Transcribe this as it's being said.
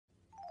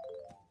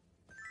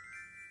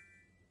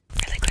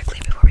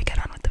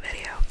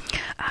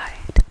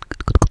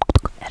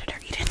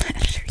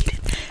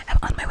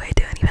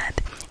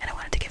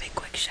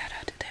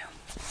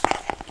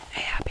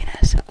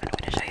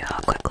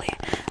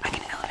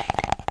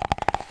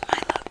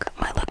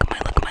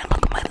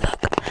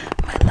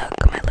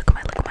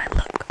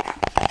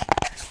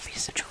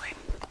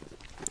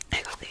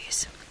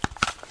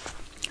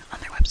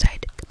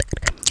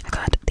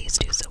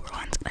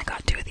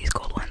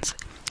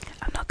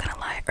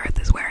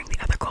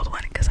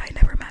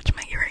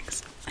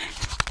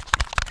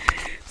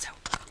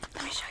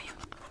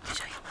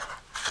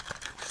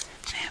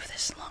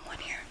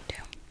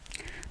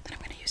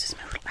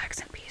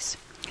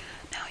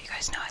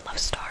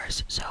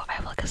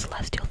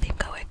celestial theme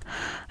going.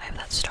 I have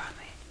that star on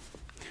my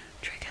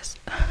tragus.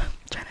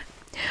 Trying to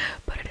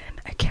put it in.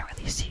 I can't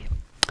really see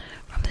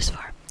from this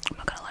far. I'm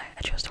not gonna lie,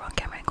 I chose the wrong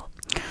camera angle.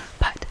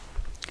 But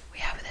we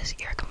have this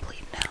ear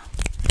complete now.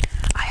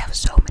 I have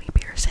so many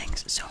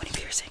piercings,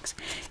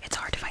 It's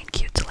hard to find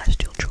cute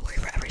celestial jewelry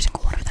for every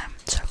single one of them.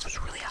 So I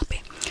was really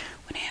happy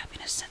when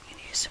Happiness sent me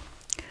these.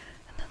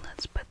 And then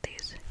let's put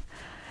these.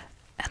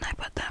 And I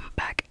put them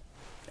back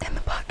in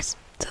the box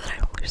so that I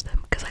don't lose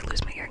them, because I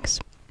lose my earrings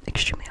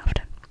extremely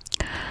often.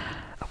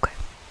 Okay.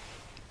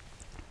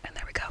 And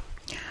there we go.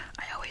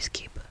 I always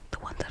keep the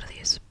ones out of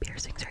these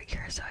piercings right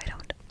here so I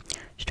don't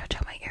stretch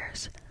out my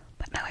ears.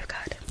 But now I've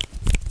got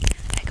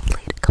a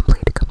complete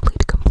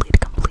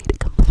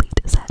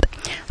set.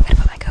 I'm gonna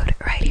put my code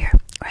right here.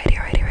 Right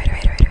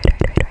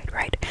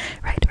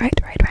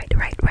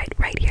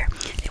here.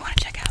 If you want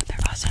to check out their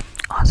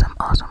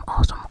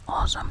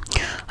awesome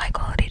high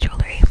quality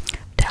jewelry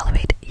to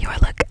elevate your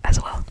look as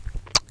well.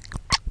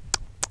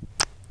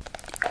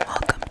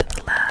 Welcome to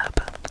the lab.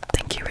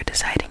 Thank you for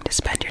deciding to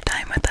spend your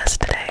time with us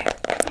today.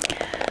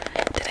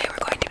 Today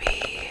we're going to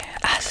be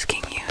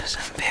asking you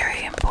some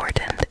very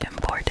important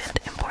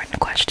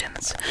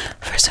questions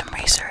for some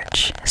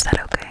research. Is that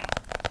okay?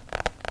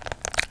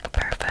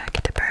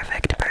 Perfect.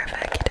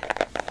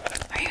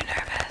 Are you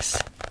nervous?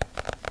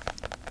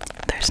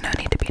 There's no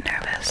need to be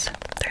nervous.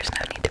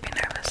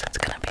 It's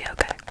gonna be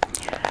okay.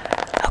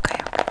 Okay.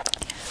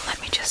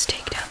 Let me just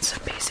take down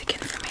some basic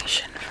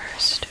information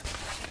first.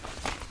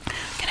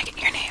 Can I get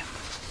your name?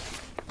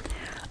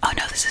 Oh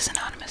no, this is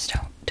anonymous.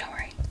 Don't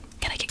worry.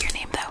 Can I get your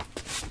name though?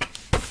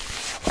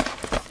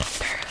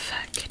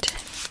 Perfect.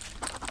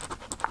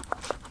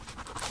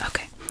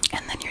 Okay.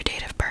 And then your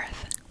date of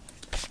birth.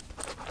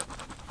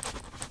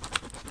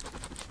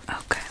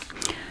 Okay.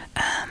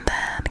 And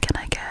then can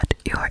I get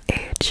your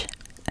age?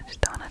 I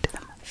just don't want to do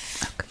them.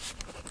 Okay.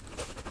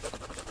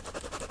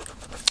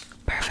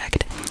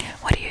 Perfect.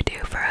 What do you do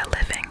for a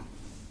living?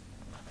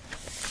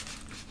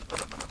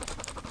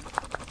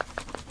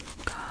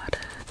 Got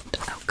it.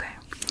 Okay.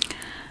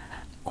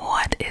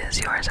 What is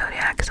your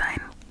zodiac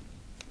sign?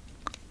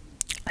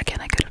 Again,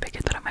 I could have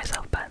figured that out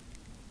myself, but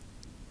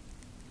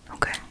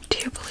okay. Do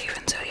you believe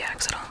in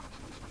zodiacs at all?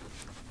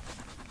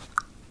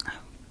 Oh,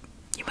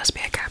 you must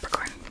be a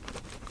Capricorn.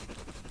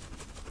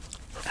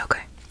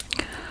 Okay.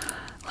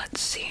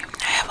 Let's see.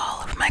 I have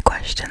all of my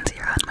questions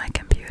here on my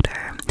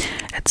computer.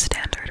 It's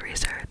standard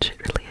research, it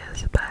really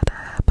is, but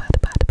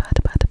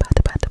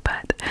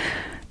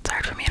it's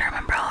hard for me to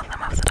remember all of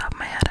them off the top of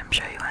my head. I'm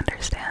sure you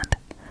understand.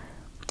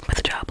 With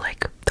a job like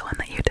the one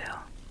that you do.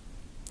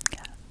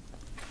 Yeah.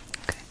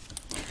 Okay.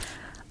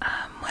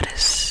 What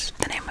is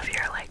the name of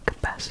your,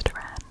 best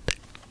friend?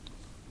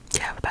 Do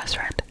you have a best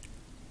friend?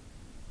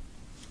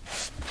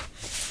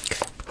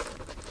 Okay.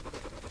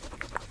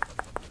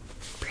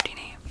 Pretty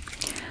name.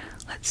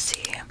 Let's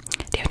see. Do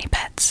you have any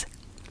pets?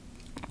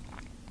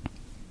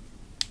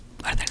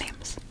 What are their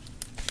names?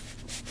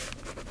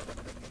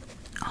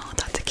 Oh,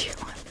 that's a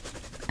cute one.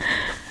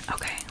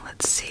 Okay,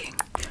 let's see.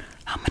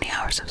 How many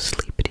hours of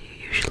sleep do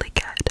you usually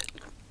get?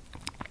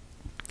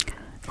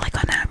 Like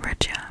on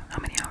average, yeah. How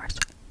many hours?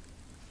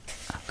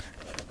 Okay.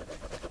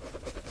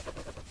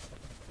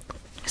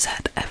 Is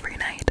that every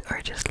night or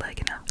just like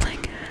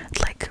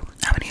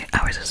how many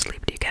hours of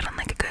sleep do you get on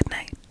like a good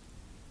night?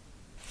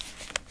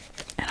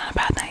 And on a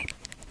bad night?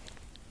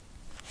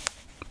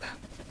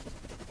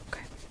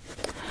 Okay.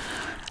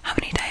 How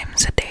many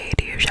times a day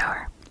do you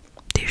shower?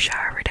 Do you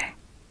shower every day?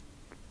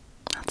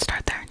 Let's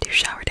start there. Do you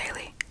shower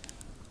daily?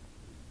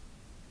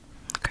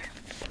 Okay.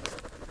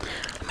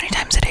 How many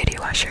times a day do you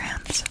wash your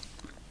hands?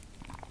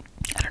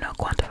 I don't know,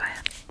 quantify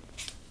it.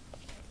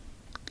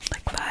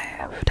 Like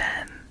 5,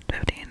 10,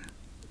 15,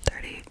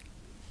 30,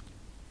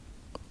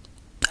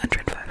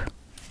 105.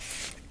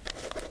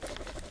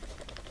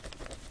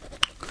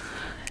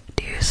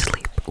 Do you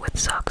sleep with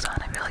socks on?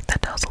 I feel like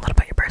that tells a lot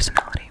about your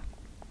personality.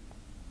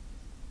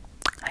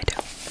 I do.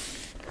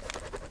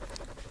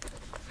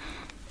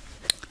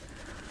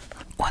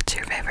 What's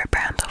your favorite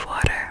brand of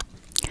water?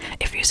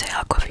 If you say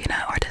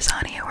Aquafina or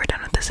Dasani, we're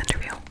done with this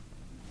interview.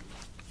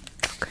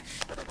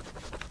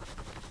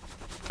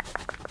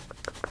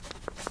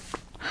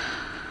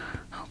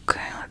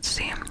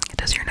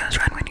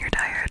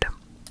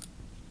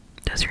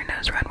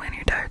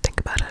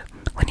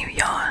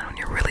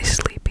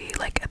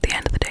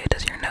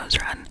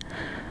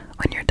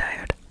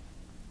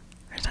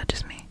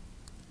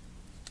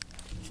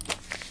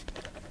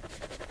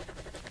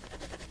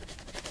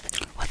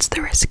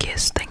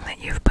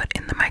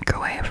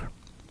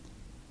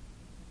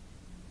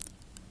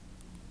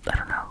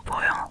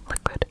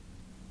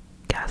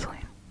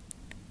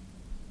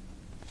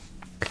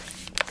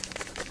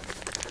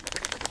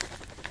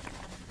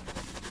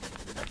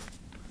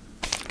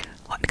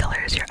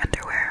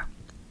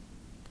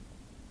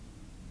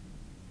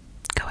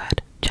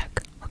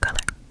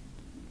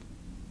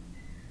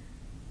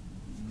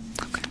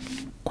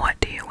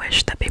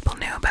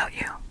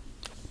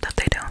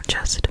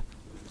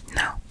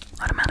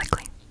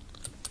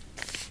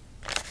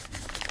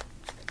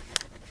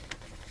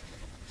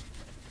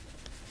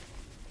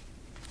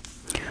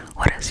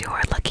 is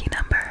your lucky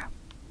number?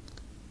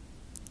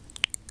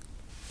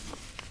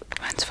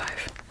 Mine's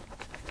 5.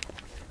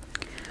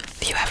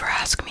 If you ever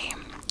ask me,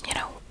 you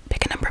know,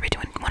 pick a number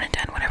between 1 and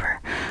 10,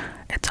 whatever,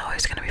 it's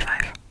always gonna be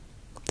 5.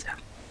 So,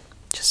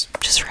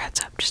 just for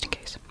heads up, just in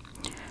case.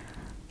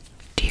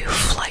 Do you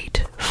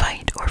flight,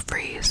 fight, or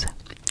freeze?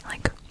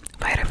 Like,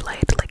 fight or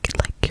flight, like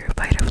your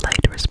fight or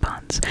flight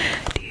response.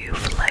 Do you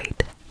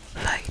flight,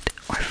 fight,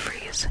 or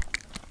freeze?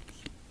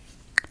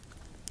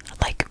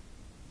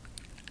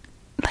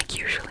 Like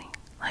usually.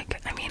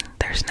 Like, I mean,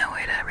 there's no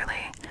way to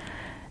really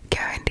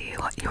guarantee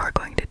what you're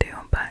going to do,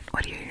 but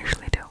what do you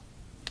usually do?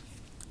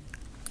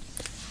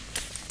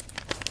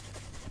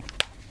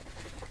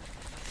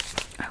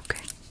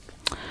 Okay.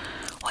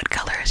 What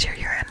color is your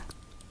urine?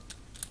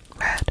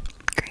 Red,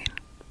 green,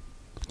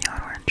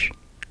 yellow, orange.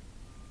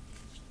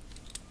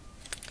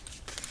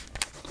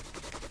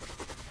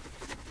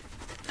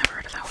 Never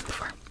heard of that one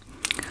before.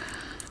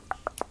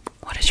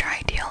 What is your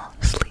ideal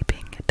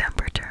sleeping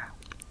temperature?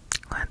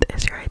 What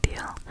is your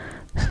ideal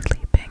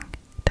sleeping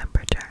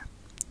temperature?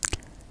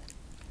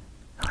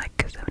 Like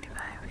 75,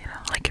 you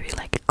know? Like, if you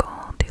like it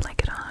cold, do you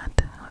like it hot?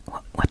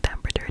 What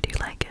temperature do you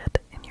like it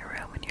in your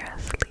room when you're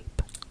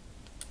asleep?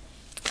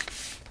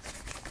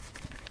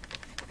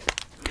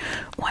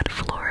 What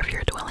floor of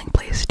your dwelling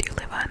place do you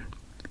live on?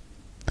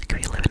 Like,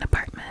 if you live in an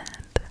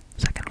apartment,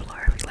 2nd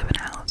floor. If you live in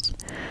a house,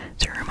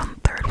 is your room on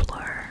the 3rd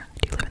floor?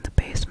 Do you live in the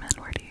basement?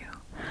 Where do you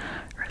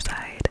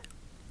reside?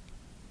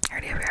 I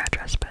already have your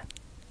address, but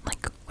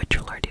like, which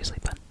floor do you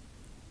sleep on?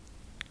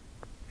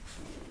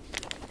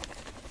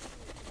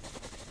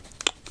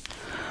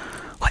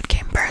 What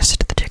came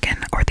first, the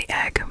chicken or the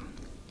egg?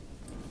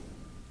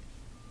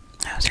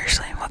 No,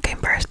 seriously, what came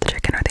first, the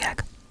chicken or the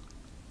egg?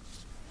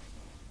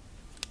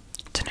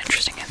 It's an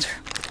interesting answer.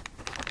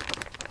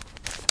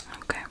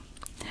 Okay.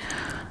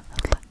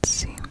 Let's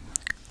see.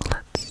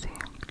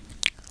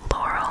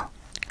 Laurel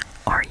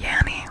or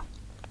Yanni?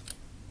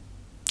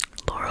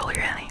 Laurel or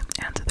Yanni?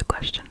 Answer the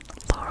question.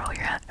 Laurel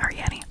or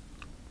Yanni?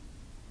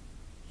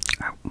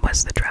 Or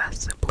was the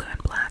dress blue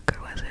and black,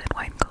 or was it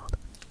white and gold?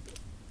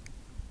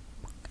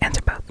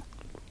 Answer both.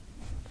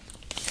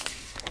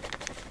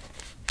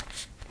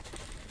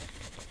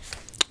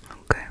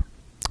 Okay.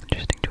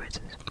 Interesting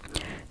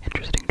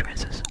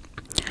choices.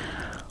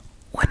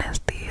 When is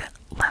the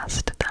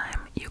last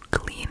time you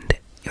cleaned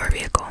your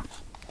vehicle?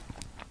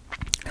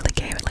 Really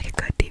gave it like a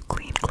good deep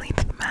clean, cleaned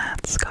the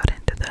mats, got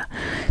into the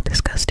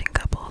disgusting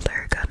cup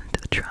holder, got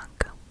into the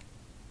trunk.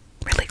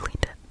 Really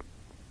cleaned it.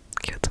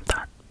 Give it some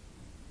thought.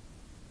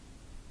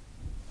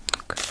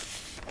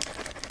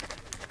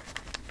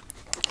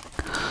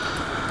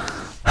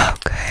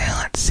 Okay,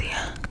 let's see.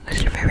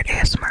 Who's your favorite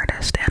ASMR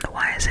artist, and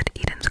why is it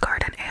Eden's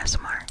Garden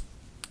ASMR?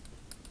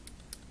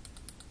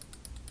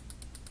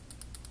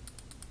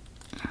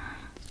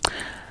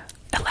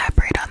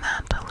 Elaborate on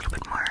that a little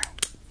bit more.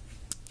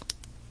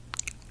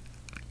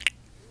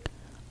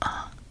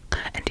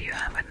 And do you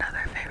have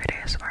another favorite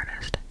ASMR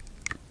artist?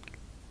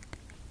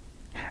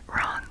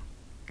 Wrong.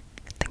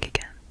 Think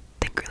again.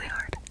 Think really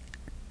hard.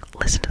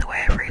 Listen to the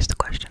way I phrased the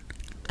question.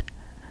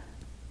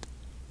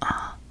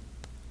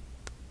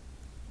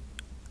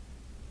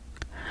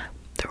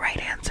 The right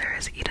answer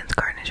is Eden's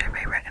Garden is your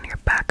favorite, and your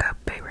backup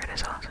favorite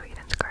is also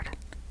Eden's Garden.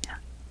 Yeah.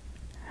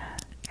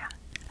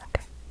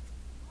 Okay.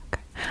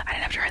 I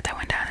didn't have to write that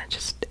one down.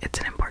 It's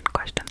an important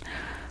question.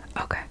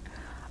 Okay.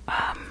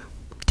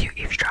 Do you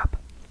eavesdrop?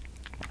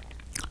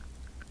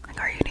 Like,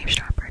 are you an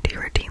eavesdropper? Do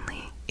you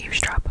routinely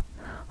eavesdrop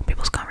on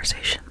people's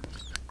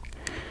conversations?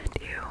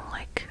 Do you,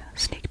 like,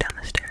 sneak down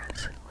the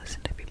stairs,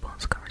 listen to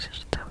people's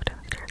conversations over down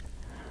the stairs?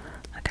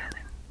 That kind of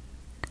thing.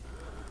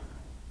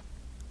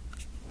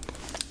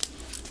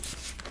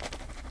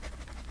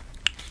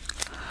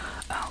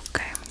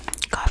 Okay.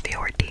 Coffee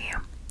or tea?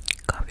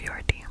 Coffee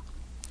or tea?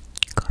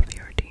 Coffee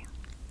or tea?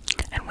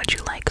 And would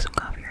you like some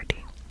coffee or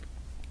tea?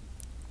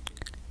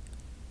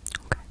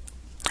 Okay.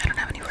 I don't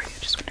have any for you,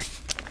 just wondering.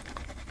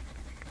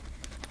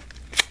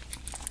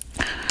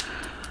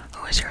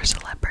 Who is your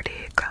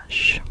celebrity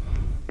crush?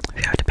 If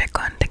you have to pick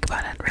one, think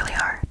about it really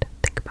hard.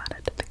 Think about it.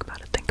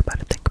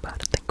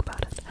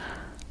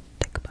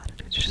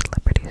 Who's your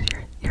celebrity?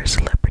 Your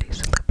celebrity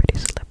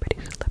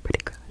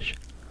crush.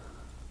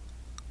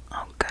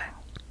 Okay.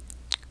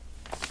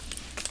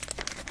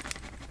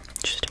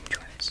 Interesting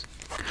choice.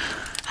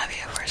 Have you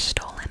ever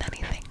stolen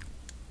anything?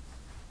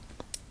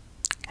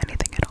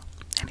 Anything at all?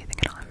 Have you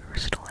ever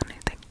stolen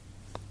anything?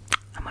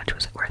 How much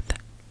was it worth?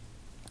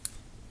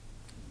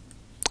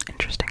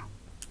 Interesting.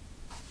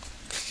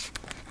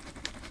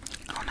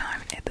 Oh no,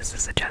 this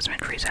is a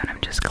judgment-free zone.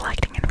 I'm just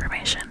collecting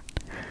information.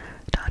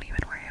 Don't even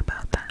worry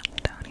about that.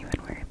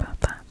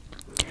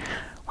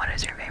 What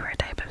is your favorite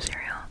type of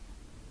cereal?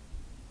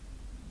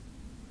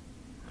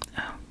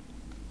 Oh.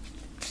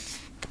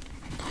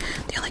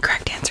 The only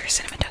correct answer is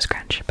Cinnamon Toast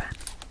Crunch, but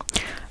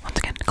once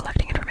again,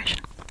 collecting information.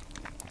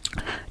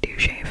 Do you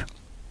shave?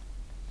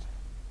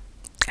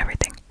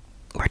 Everything.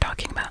 We're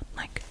talking about,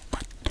 like,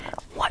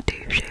 what do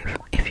you shave?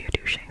 If you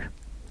do shave.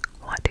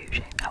 What do you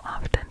shave? How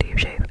often do you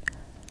shave?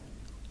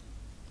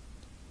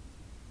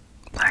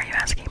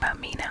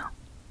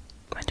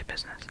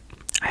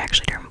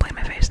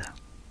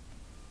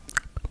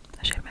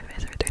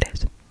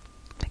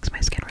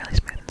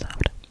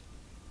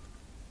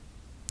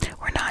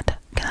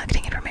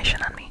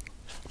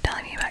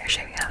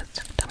 shaving habits.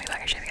 Tell me about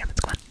your shaving habits.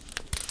 Come on.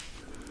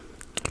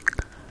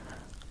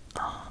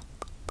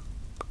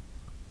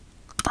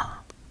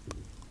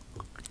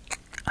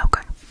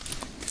 Okay.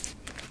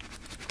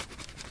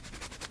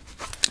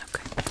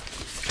 Okay.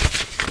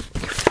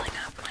 You're filling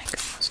up like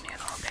almost near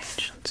the whole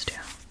page. Let's do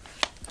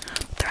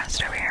the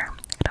rest over here.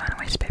 Get on a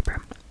waste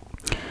paper.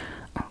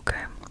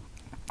 Okay.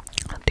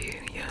 Do you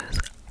use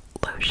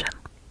lotion?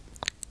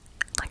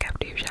 Like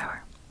after you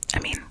shower? I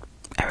mean,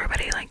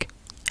 everybody like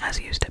has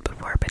used it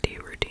before, but do you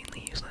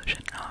routinely use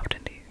lotion? How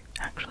often do you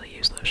actually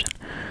use lotion?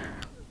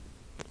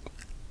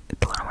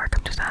 It's a lot of work,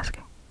 I'm just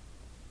asking.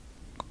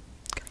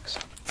 Getting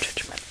some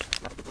judgment.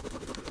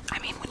 I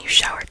mean, when you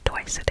shower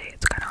twice a day,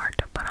 it's kind of hard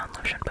to put on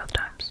lotion both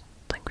times.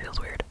 It like feels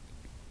weird.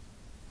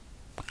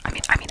 I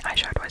mean, I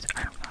shower twice.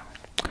 I don't know.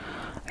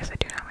 I guess I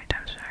do know how many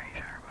times I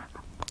shower,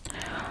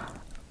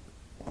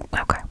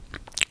 but okay.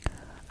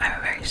 I have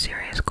a very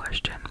serious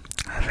question.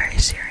 I have a very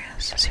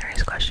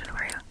serious question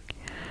for you.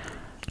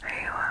 Are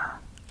you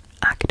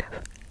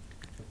active?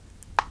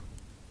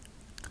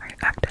 Are you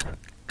active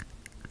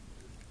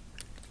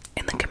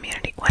in the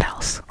community? What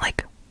else?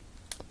 Like,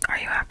 are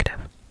you active?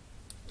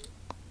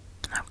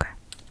 Okay.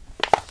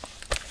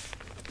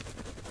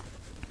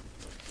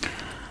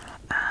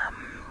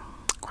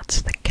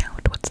 What's the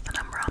count? What's the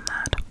number on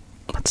that?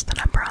 What's the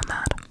number on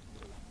that?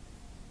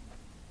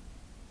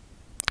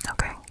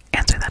 Okay.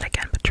 Answer that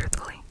again, but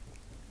truthfully.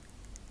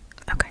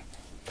 Okay.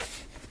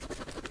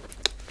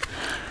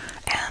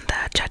 And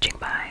judging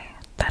by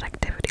that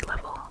activity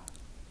level,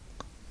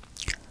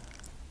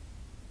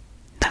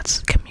 that's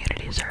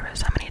community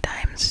service. How many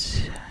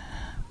times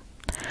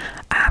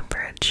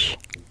average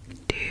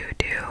do you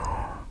do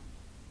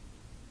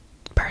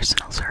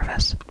personal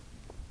service?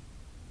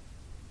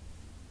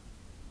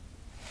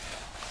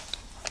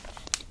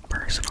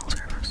 Personal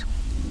service.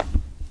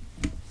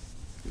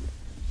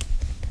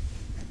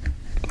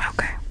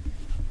 Okay.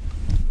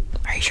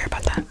 Are you sure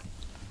about that?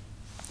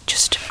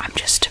 I'm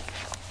just.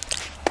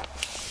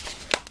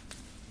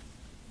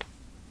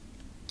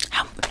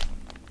 How?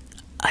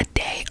 A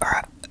day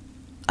or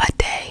a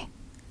day?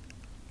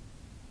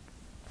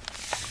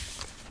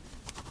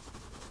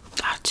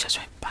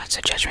 It's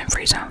a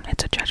judgment-free zone.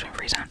 It's a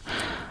judgment-free zone.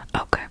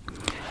 Okay.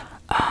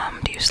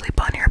 Do you sleep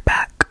on your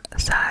back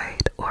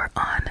side or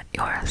on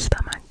your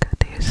stomach?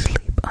 Do you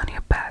sleep on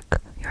your back,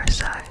 your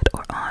side,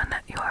 or on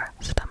your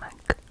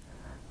stomach?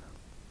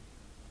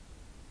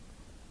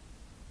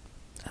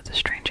 That's a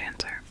strange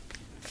answer.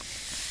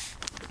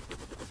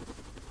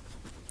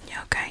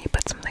 Yeah, okay, you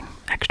put something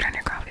extra in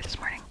your coffee this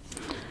morning.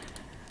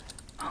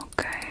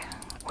 Okay.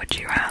 Would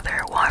you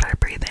rather water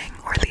breathing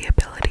or the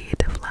ability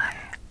to fly?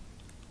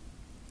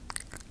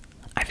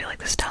 I feel like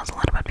this tells a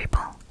lot about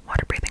people.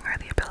 Water breathing or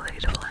the ability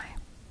to fly.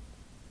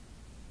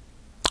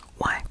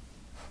 Why?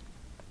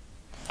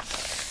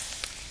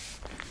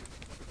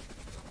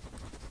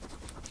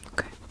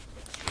 Okay.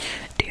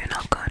 Do you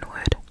knock on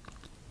wood?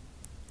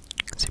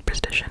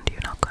 Superstition, do you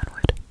knock on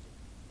wood?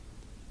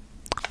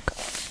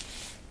 Okay.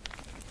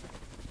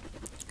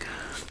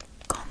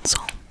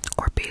 Console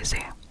or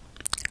PC?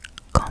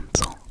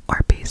 Console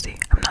or PC?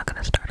 I'm not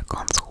gonna start a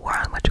console war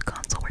on which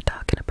console we're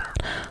talking about.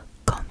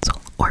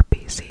 Console or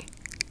PC?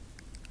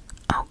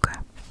 Okay.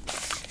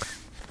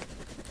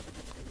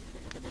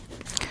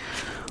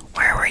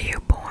 Where were you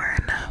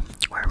born?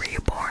 Where were you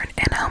born?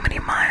 And how many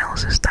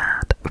miles is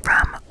that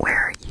from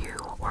where you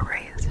were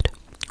raised?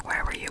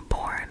 Where were you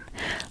born?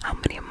 How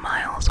many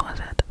miles was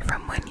it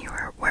from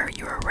where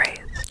you were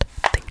raised?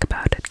 Think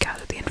about it.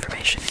 Gather the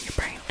information in your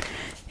brain.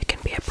 It can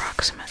be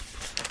approximate.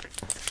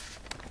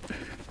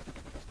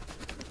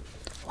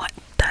 What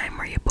time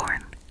were you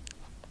born?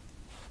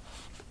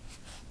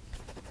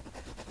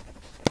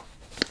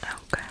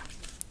 Okay.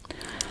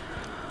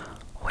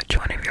 Which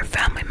one of your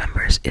family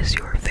members is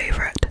your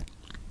favorite?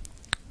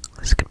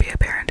 This could be a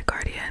parent,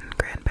 guardian,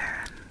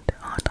 grandparent,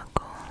 aunt,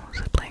 uncle,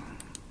 sibling,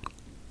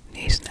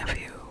 niece,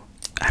 nephew.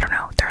 I don't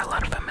know. There are a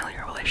lot of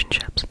familiar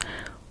relationships.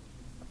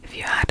 If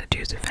you had to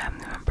choose a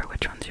family member,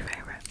 which one's your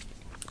favorite?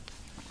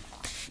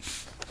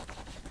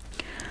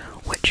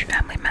 Which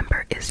family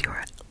member is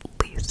your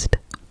least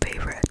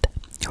favorite?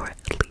 Your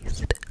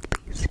least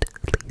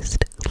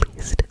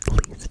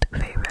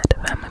favorite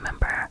family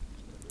member?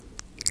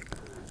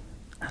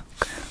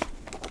 Okay.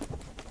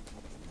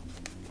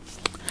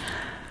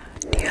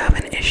 Do you have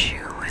an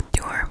issue with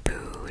your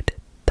food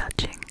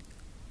touching?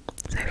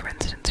 Say for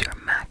instance your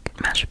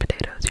mashed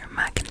potatoes, your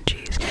mac and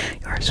cheese,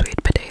 your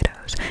sweet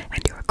potatoes,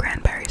 and your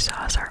cranberry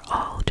sauce are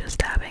all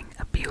just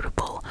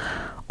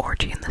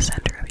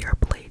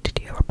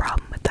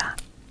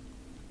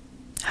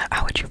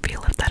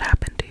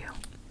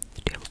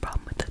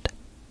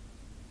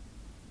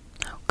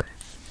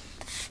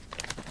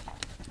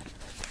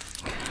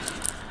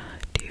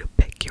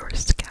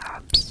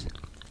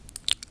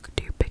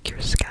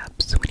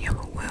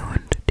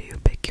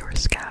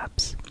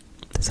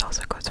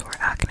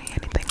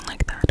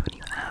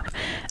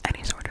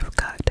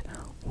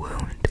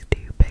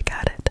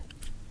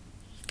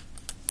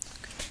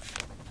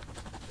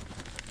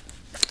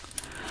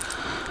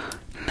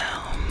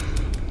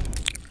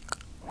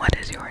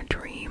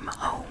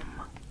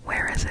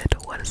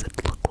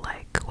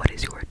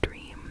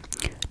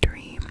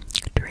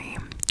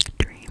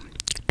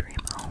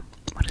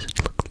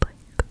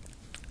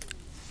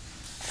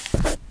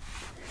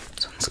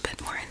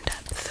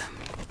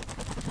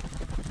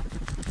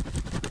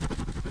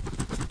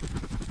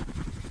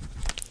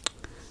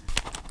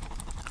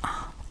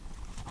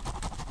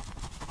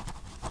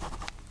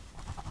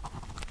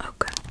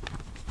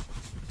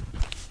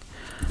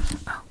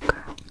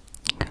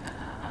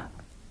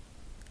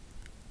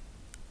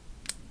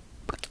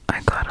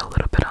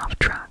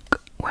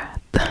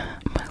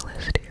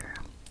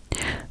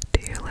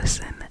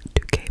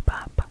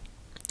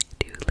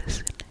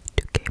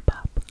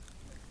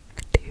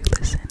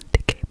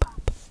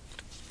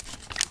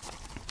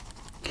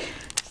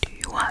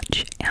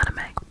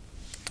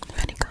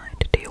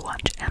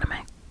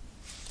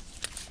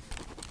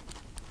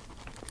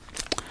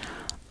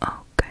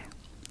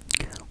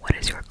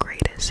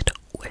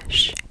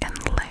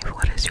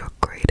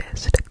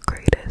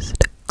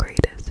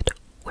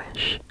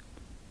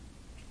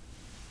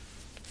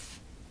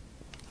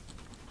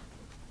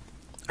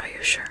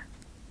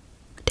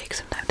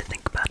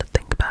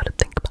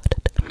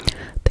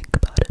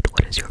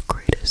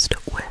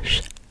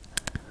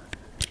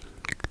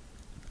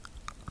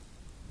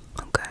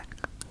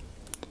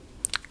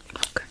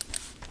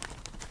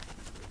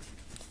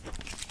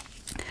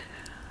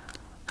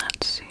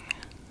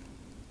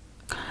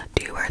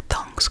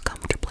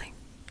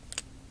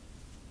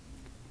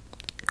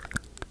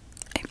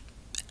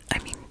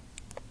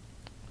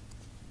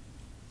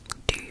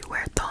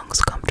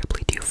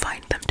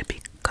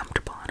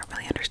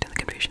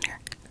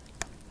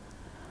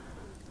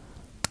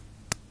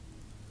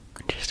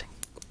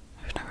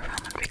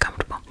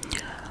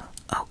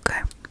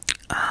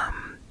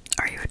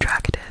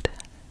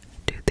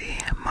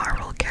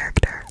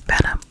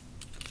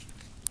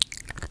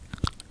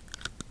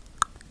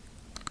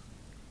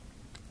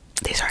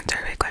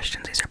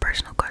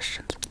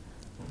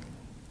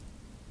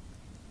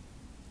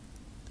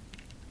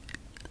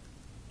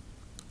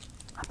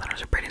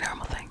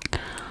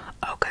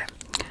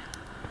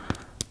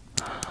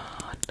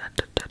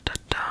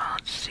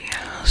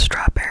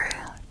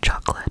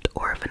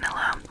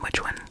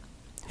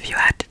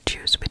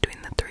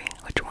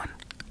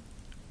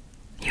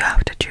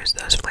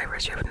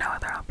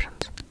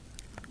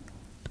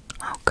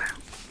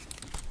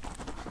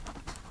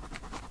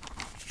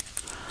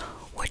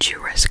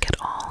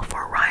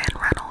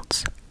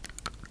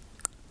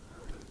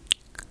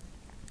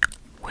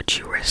Would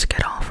you risk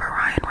it all for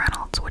Ryan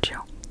Reynolds, would you?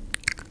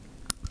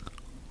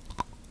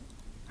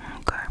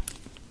 Okay.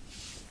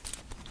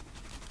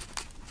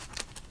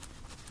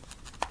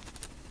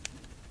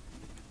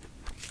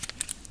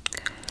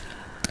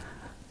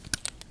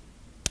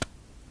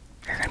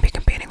 You're gonna be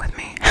competing with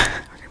me.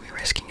 We're gonna be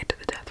risking it to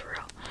the death for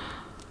real.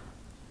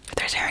 If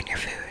there's hair in your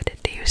food,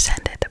 do you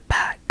send it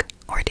back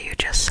or do you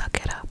just suck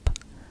it up?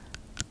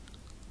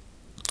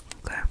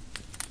 Okay.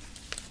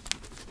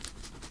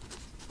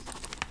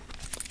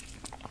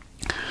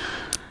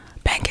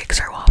 Pancakes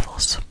or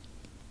waffles?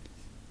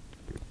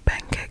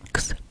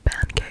 Pancakes,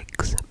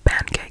 pancakes,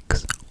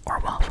 pancakes, or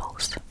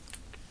waffles?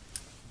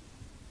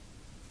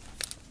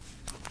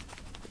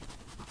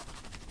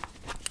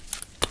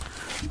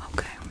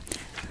 Okay,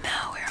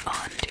 now we're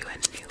on to a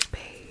new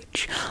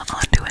page.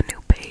 On to a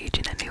new page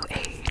in a new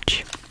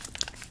age.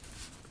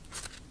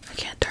 I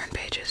can't turn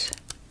pages.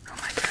 Oh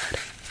my god.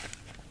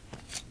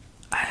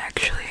 I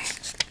actually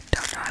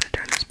don't know how to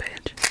turn this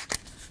page.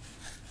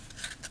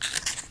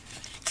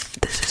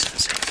 This is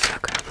insane.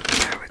 Okay,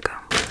 there we go.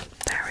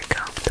 There we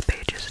go. The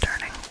page is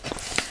turning.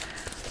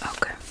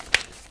 Okay.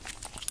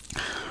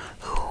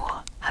 Who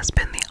has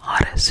been the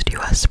hottest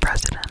US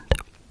president?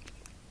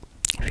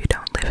 If you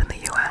don't live in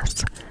the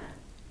US,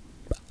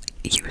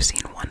 you've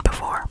seen one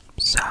before,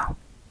 so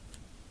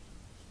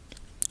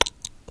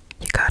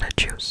you gotta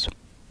choose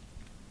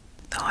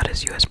the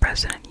hottest US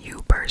president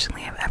you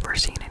personally have ever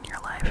seen in your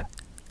life.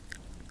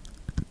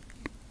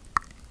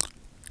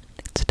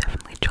 It's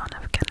definitely John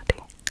F.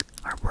 Kennedy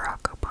or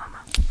Barack Obama.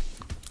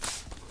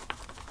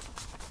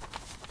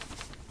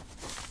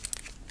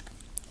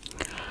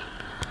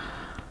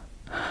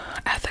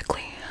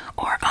 Ethically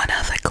or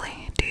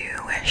unethically, do you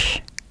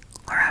wish,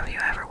 or have you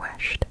ever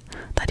wished,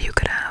 that you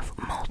could have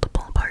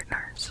multiple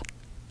partners?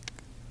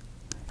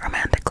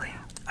 Romantically,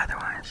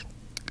 otherwise.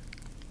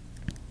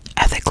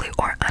 Ethically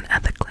or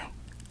unethically,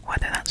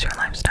 whether that's your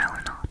lifestyle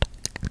or not.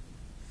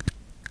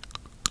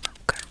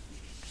 Okay.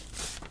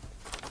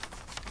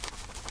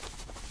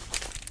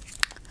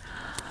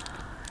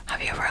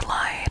 Have you ever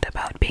lied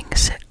about being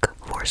sick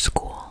for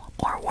school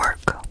or work?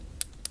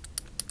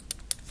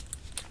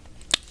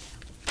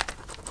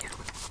 Yeah.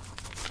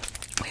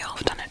 We all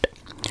have done it.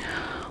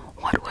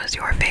 What was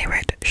your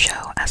favorite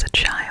show as a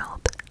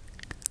child?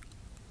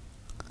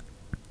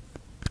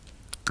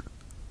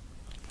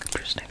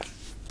 Interesting.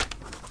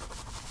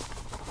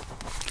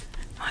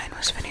 Mine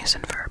was Phineas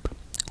and Ferb.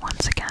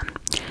 Once again,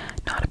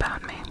 not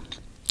about me.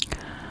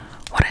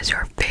 What is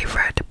your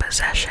favorite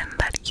possession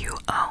that you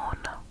own?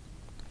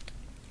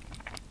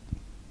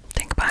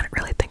 Think about it,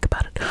 really think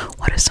about it.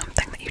 What is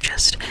something that you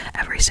just,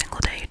 every single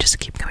day, you just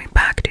keep coming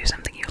back to?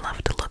 Something you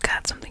love to look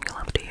at, something you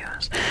love to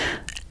use.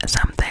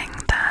 Something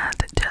that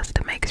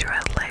just makes your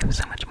life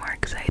so much more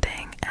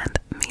exciting and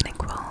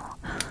meaningful.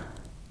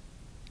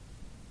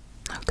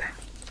 Okay.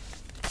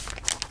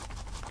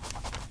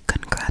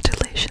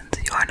 Congratulations,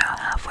 you are now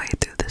halfway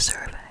through the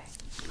survey.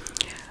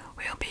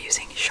 We'll be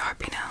using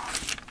Sharpie now.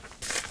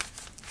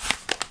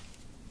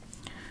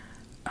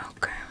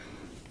 Okay.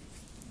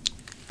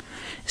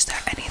 Is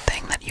there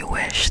anything that you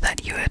wish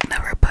that you had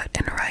never put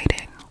in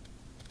writing?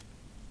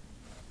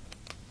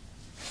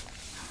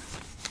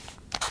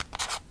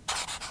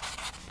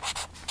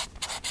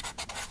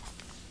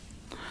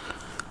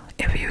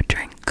 If you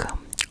drink,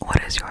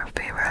 what is your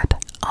favorite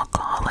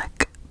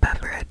alcoholic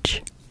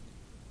beverage?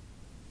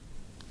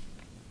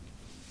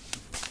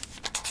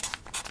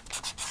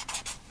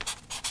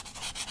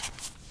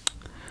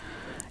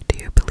 Do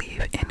you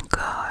believe in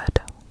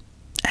God?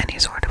 Any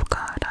sort of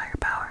God, higher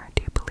power?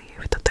 Do you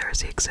believe that there is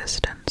the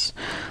existence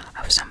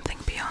of something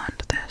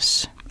beyond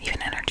this,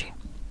 even energy?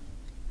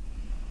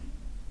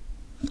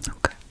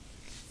 Okay.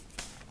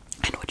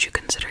 And would you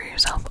consider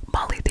yourself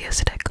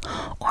polytheistic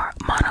or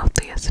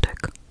monotheistic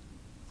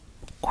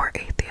or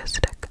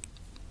atheistic?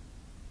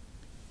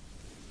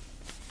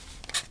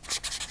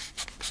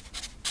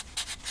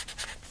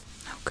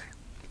 Okay.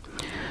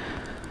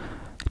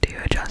 Do you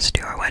adjust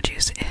your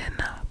wedgies in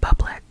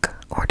public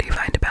or do you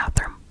find a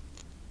bathroom?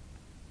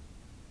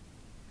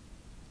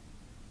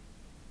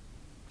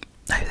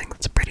 I think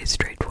that's a pretty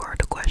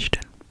straightforward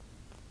question.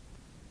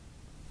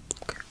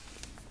 Okay.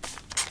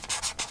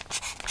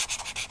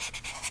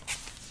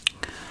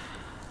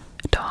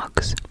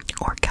 Dogs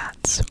or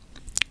cats?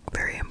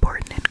 Very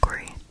important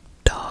inquiry.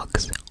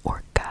 Dogs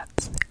or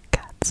cats?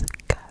 Cats,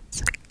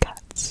 cats,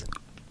 cats.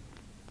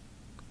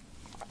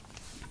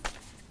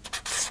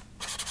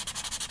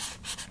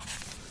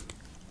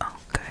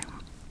 Okay.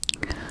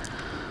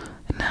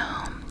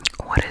 Now,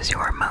 what is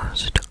your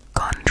most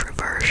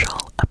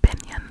controversial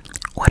opinion?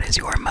 What is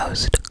your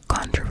most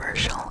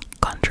controversial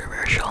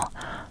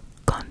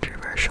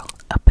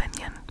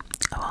opinion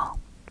of all?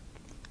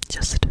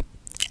 Just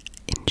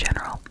in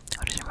general,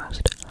 what is your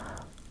most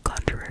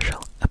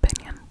controversial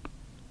opinion?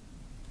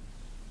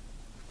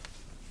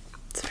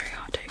 It's a very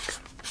hot take.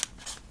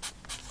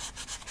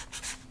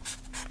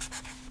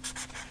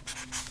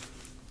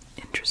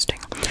 Interesting.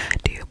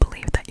 Do you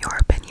believe that your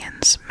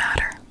opinions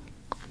matter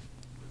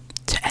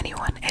to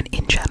anyone? And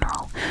in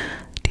general,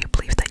 do you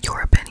believe that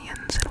your opinion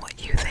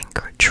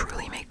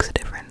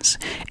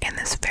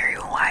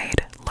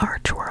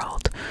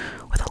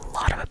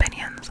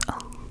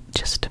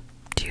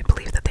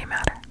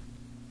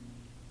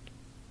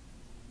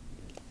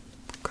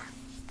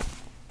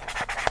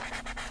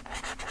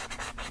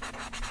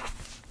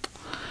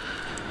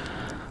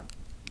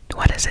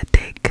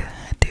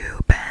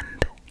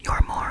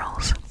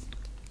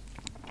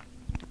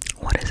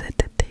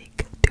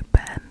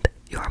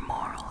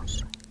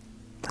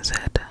does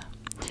it?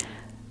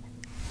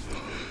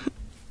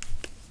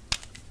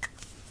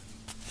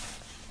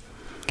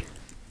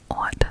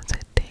 What does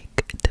it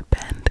take to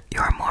bend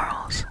your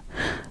morals?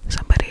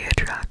 Somebody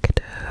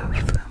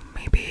attractive,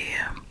 maybe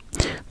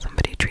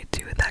somebody treats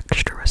you with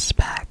extra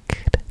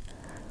respect,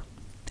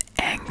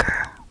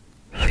 anger,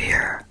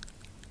 fear,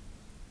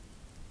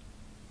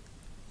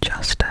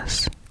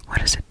 justice. What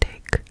does it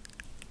take?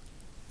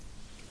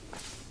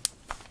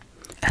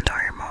 And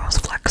are your morals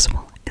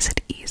flexible? Is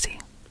it easy?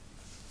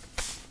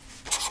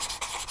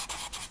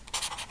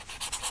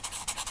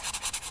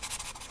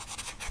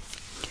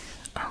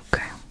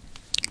 Okay.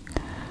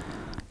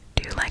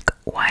 Do you like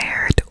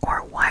wired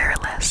or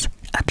wireless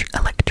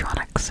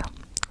electronics?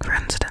 For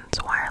instance,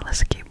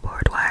 wireless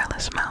keyboard,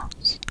 wireless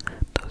mouse,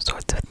 those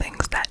sorts of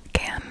things that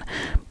can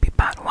be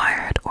bought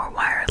wired or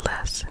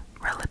wireless,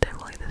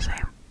 relatively the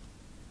same.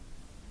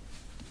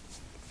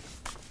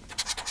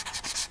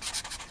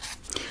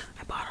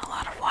 I bought a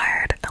lot of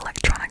wired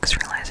electronics,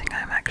 realizing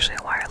I'm actually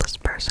a wireless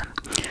person.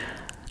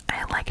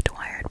 I liked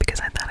wired because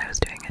I thought I was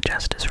doing it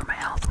justice for my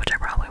health, which I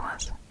probably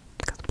was,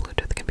 because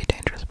Bluetooth can be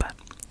dangerous, but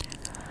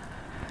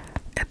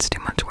it's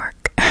too much work.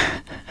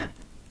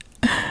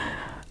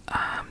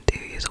 Do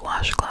you use a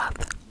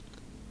washcloth?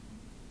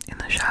 In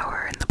the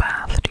shower, in the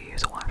bath, do you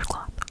use a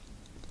washcloth?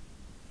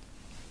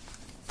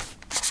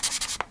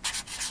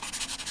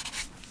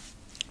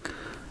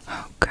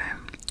 Okay.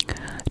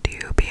 Do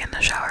you pee in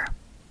the shower?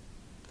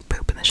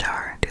 Poop in the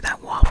shower? Do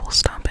that waffle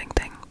stomping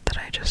thing that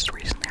I just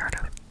recently heard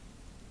of?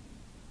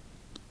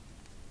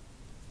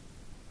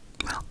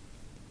 Well,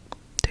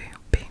 do you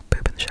pee,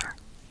 poop in the shower?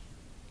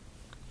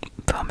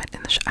 Vomit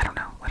in the shower? I don't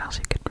know what else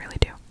you could really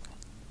do.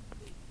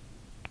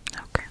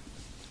 Okay.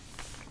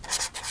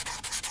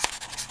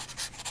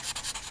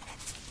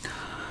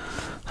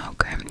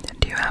 Okay,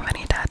 do you have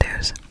any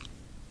tattoos?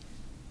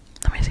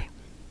 Let me see.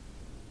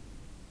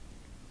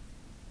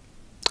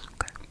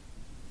 Okay.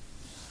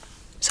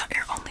 Is that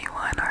your only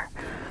one, or?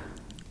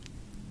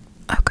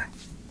 Okay.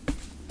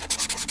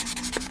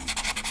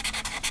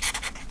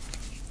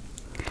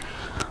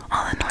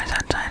 All the noise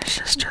outside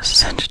is just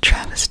such a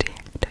travesty.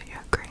 Don't you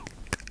agree?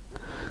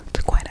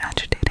 It's quite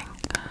agitating.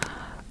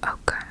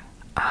 Okay.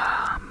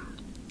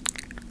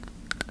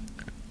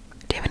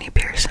 Do you have any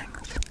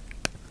piercings?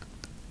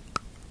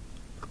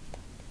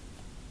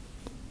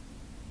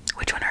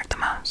 Which one hurt the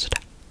most?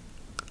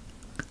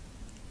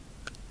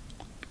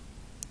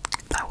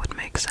 That would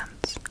make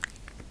sense.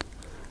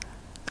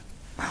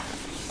 Well,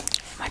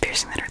 my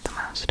piercing that hurt the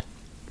most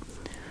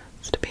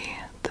is to be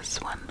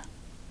this one.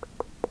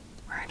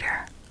 Right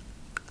here.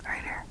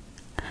 Right here.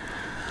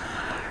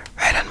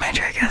 Right on my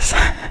tragus.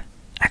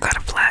 I got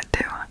it flat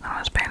too. That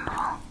was painful.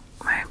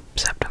 My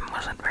septum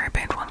wasn't very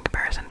painful in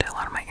comparison to a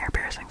lot of my ear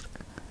piercings.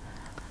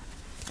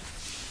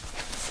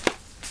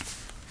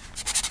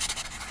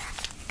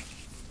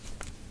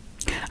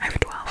 I have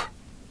 12.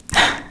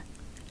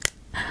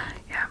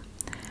 Yeah.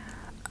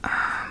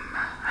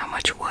 How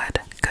much wood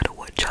could a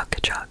woodchuck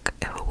chuck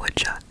if a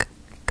woodchuck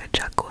could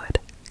chuck wood?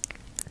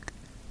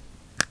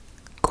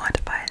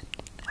 Quantify it.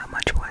 How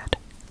much wood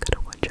could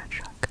a woodchuck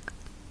chuck?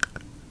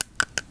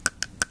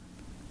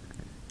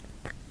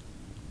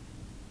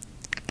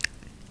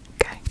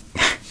 Okay.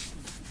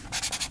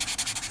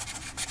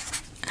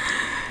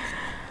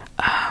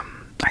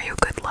 Are you a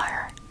good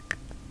liar?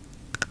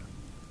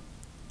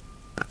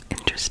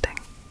 Interesting.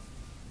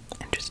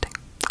 Interesting.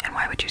 And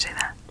why would you say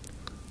that?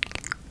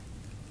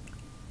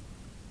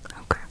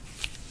 Okay.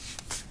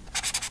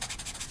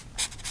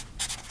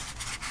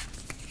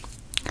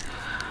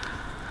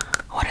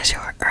 What is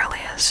your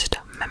earliest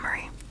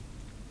memory?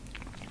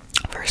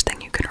 First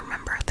thing you can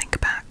remember. Think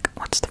back.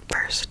 What's the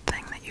first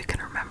thing that you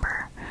can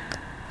remember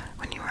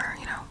when you were,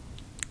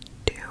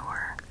 2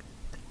 or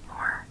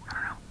I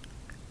don't know.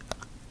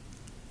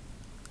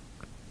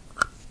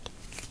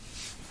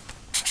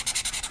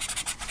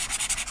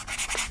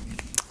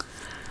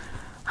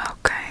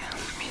 Okay,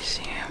 let me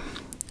see.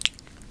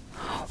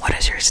 What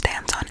is your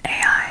stance on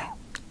AI,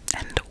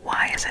 and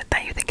why is it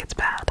that you think it's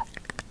bad?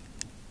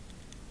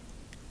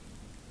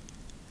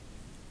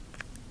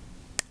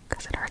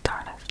 Because it hurts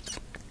artists.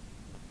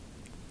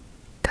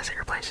 Because it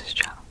replaces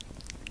jobs.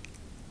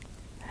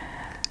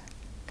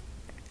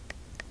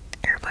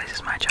 It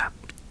replaces my job.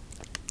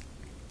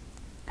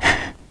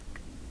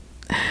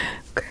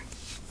 Okay.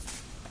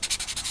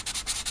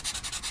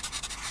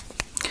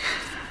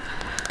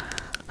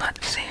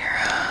 Let's see here.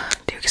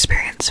 Do you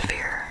experience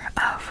fear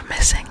of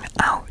missing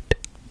out?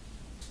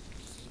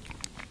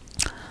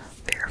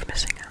 Fear of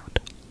missing out.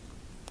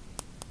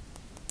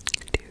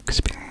 Do you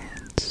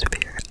experience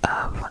fear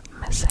of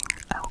missing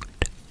out?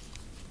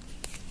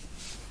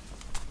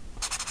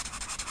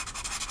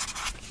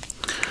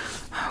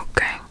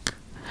 Okay.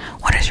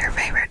 What is your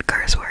favorite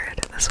curse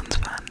word? This one's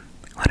fun.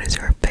 What is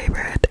your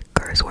favorite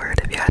curse word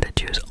if you had to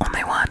choose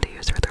only one to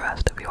use for the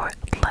rest of your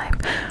life?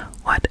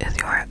 What is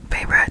your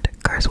favorite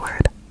curse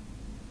word?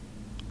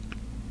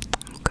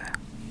 Okay.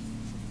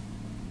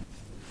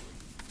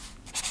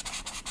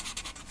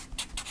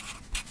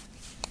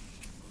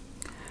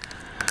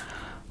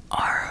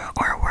 Are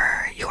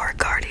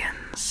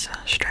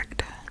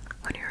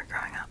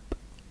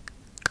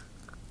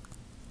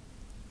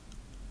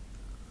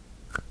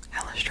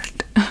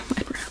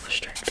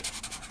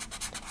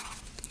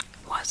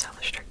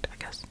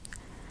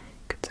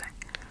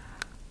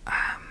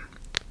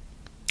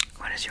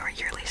is your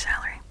yearly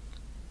salary?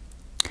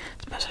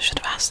 Suppose I should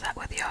have asked that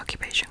with the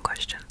occupation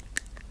question.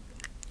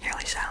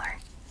 Yearly salary.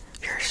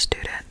 If you're a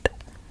student,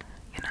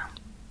 you know.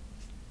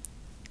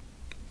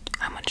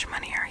 How much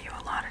money are you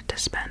allotted to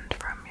spend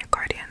from your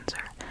guardians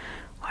or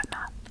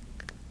whatnot?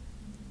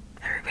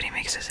 Everybody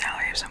makes a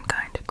salary of some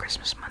kind.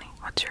 Christmas money.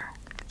 What's your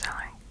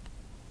salary?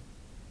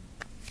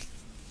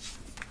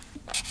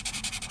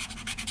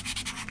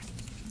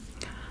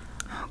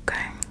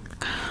 Okay.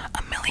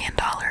 $1 million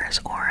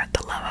or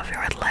the love of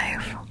your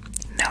life.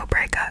 No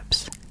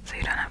breakups. So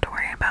you don't have to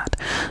worry about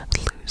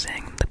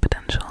losing the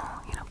potential,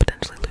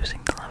 potentially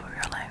losing the love of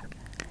your life.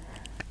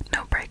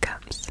 No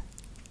breakups.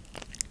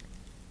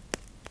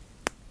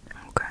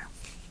 Okay.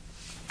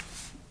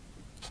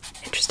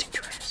 Interesting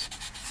choice.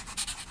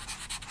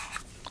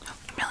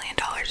 $1 million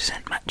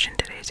isn't much in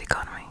today's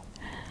economy.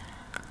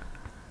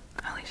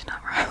 At least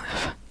not where I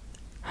live.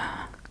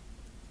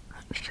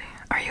 Let's see.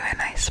 Are you a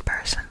nice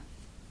person?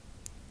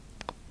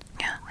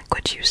 Yeah, like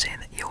would you say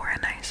that you're a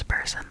nice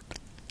person?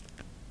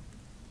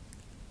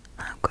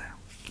 Okay.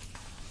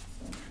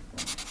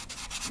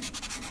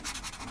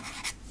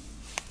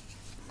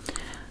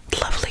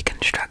 Lovely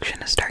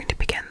construction is starting to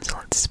begin, so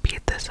let's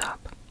speed this up.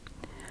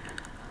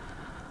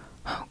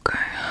 Okay.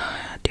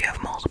 Do you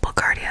have multiple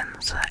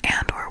guardians,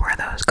 and or were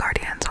those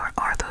guardians, or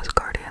are those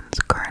guardians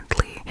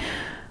currently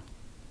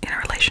in a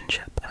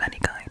relationship of any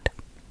kind?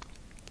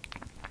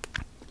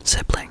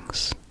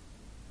 Siblings,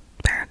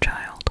 parent,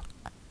 child,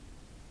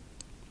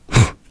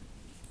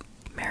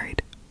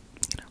 married,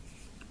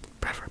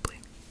 preferably,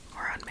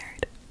 or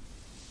unmarried.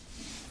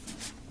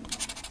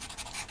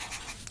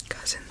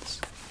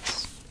 Cousins.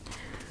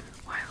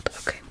 Wild.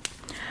 Okay.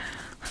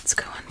 Let's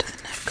go on to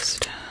the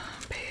next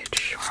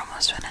page. We're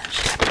almost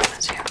finished. I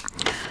promise you.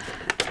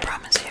 I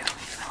promise you.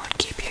 I won't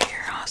keep you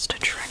here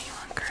hostage for any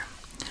longer.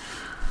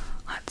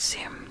 Let's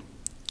see.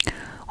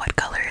 What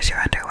color is your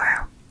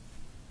underwear?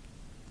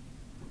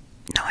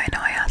 No, I know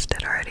I asked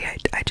it already.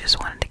 I just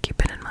wanted to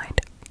keep it in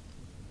mind.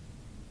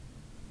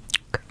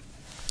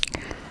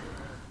 Okay.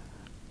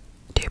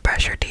 Do you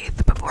brush your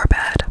teeth before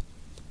bed?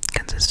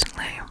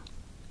 Consistently?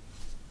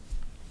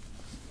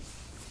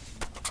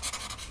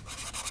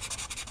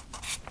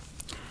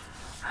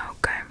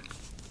 Okay.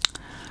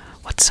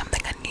 What's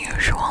something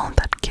unusual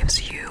that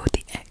gives you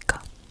the ick?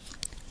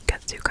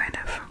 Gets you kind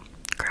of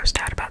grossed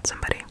out about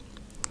somebody?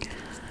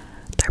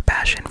 Their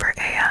passion for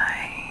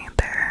AI,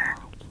 their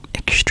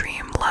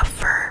extreme love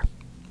for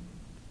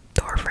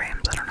door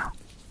frames, I don't know.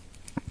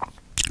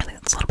 I think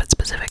that's a little bit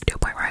specific to a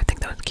point where I think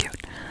that was cute.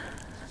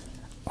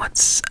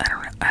 I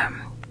don't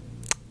know,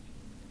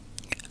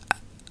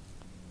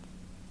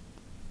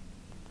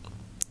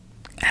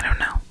 I don't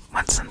know.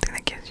 What's something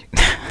that gives you,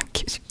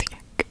 gives you the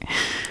ick?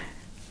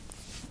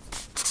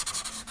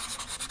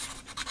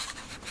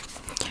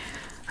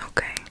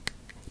 Okay.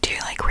 Do you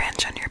like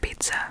ranch on your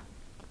pizza?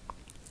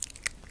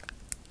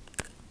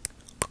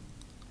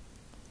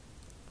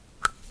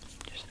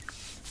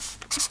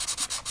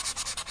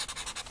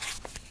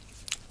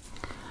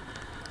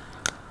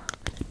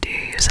 Do you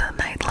use a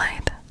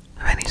nightlight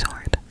of any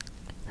sort?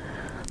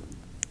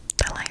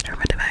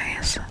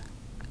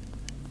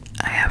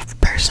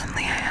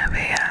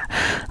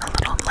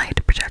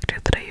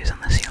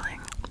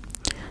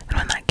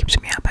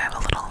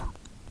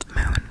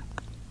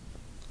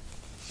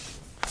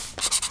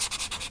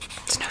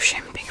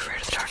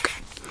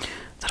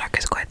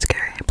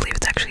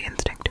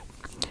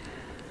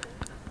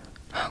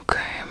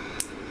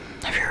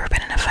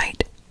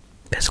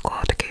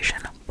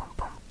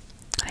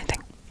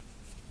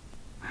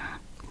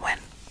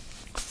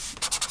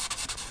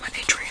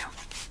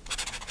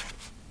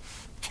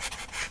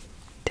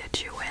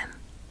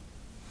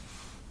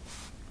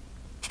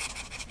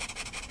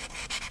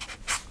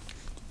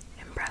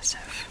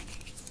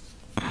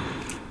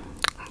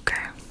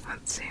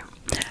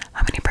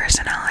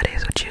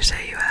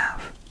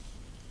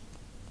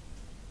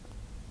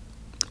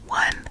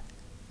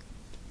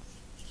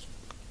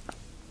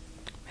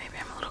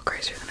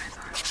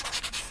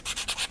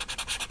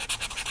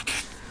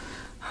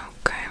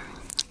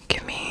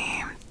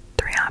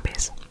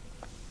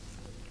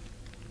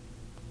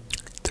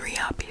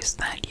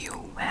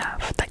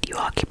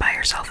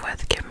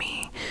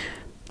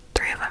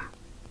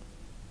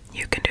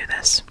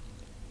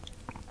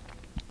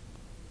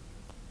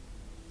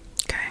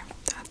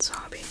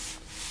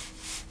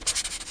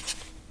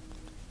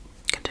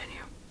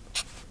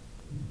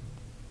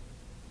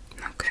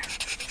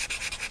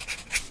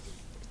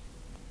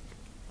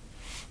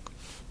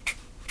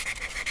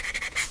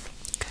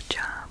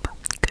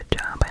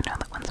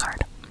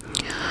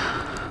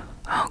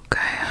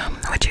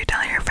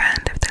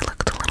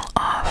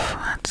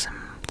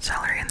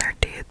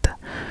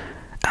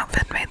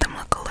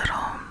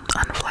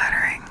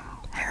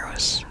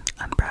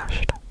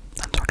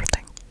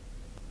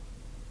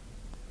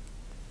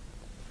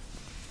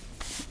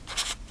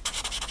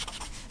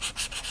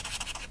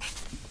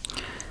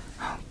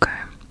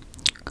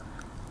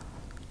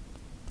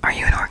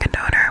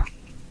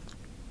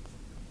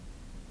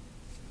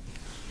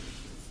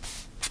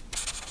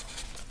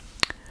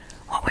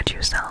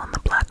 sell on the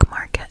black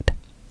market?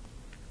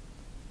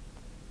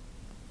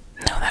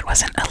 No, that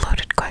wasn't a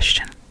loaded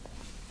question.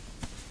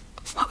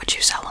 What would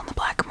you sell on the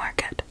black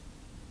market?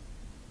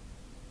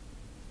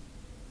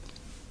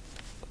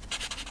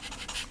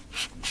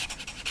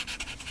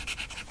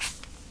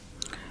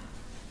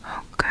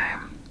 Okay.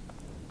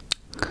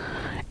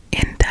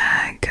 In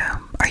tag,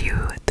 are you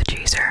the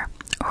chaser,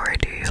 or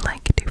do you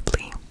like to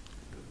flee?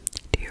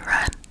 Do you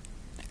run,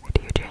 or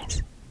do you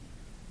chase?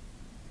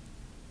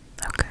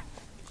 Okay.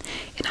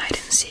 In hide and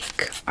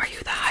seek, are you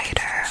the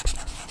hider,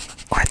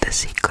 or the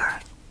seeker?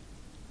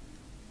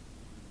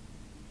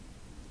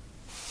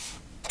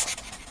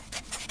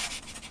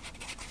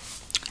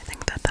 I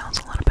think that tells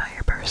a lot about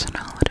your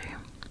personality.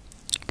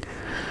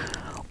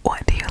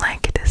 What do you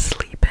like to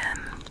sleep in?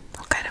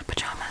 What kind of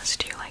pajamas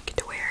do you like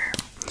to wear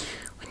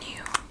when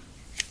you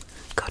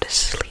go to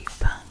sleep?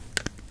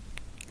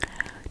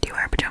 Do you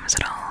wear pajamas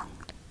at all?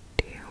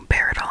 Do you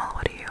bear at all?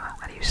 How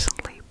do you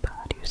sleep?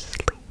 How do you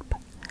sleep?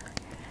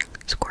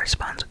 This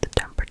corresponds with the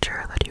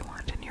temperature that you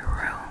want in your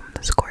room.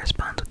 This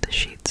corresponds with the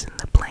sheets and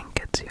the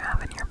blankets you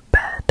have in your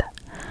bed.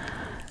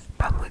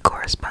 Probably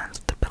corresponds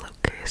with the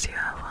pillowcase you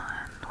have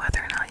on, whether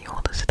or not you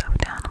hold a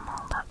stuffed animal,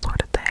 that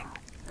sort of thing.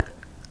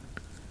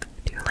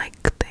 Do you like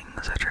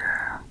things that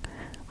are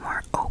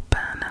more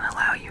open and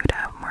allow you to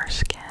have more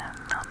skin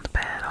on the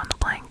bed, on the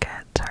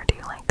blankets, or do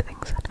you like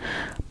things that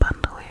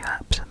bundle you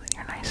up so that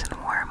you're nice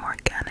and warm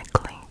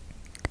organically?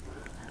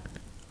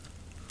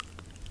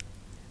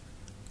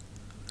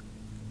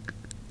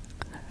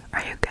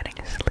 Are you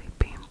getting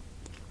sleepy?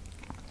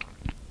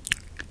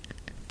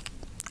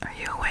 Are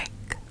you awake?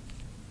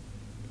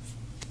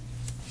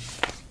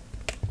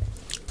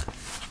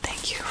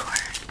 Thank you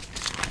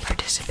for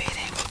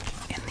participating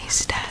in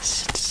these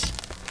tests.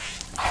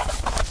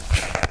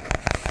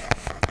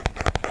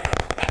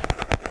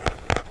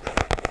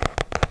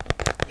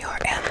 Your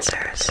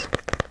answers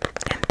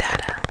and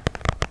data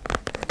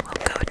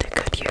will go to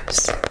good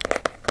use.